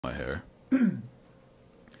My hair.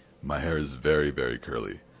 My hair is very, very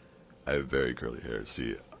curly. I have very curly hair.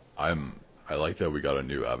 See, I like that we got a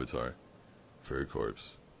new avatar for a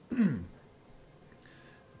corpse,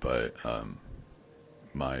 but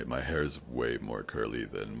my hair is way more curly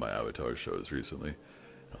than my avatar shows recently.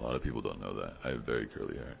 A lot of people don't know that. I have very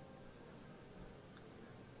curly hair.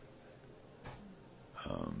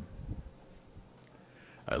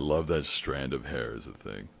 I love that strand of hair is a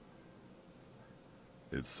thing.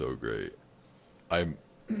 It's so great. I'm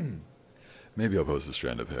maybe I'll post a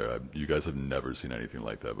strand of hair. You guys have never seen anything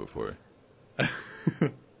like that before.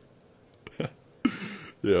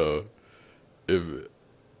 Yo, if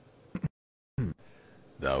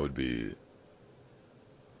that would be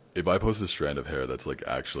if I post a strand of hair that's like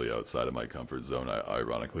actually outside of my comfort zone,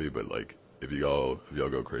 ironically, but like if y'all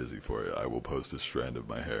go crazy for it, I will post a strand of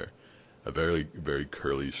my hair, a very very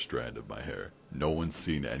curly strand of my hair. No one's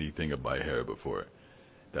seen anything of my hair before.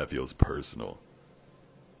 That feels personal.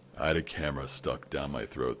 I had a camera stuck down my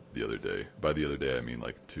throat the other day. By the other day, I mean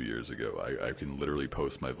like 2 years ago. I can literally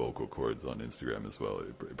post my vocal cords on Instagram as well.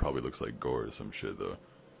 It probably looks like gore or some shit though.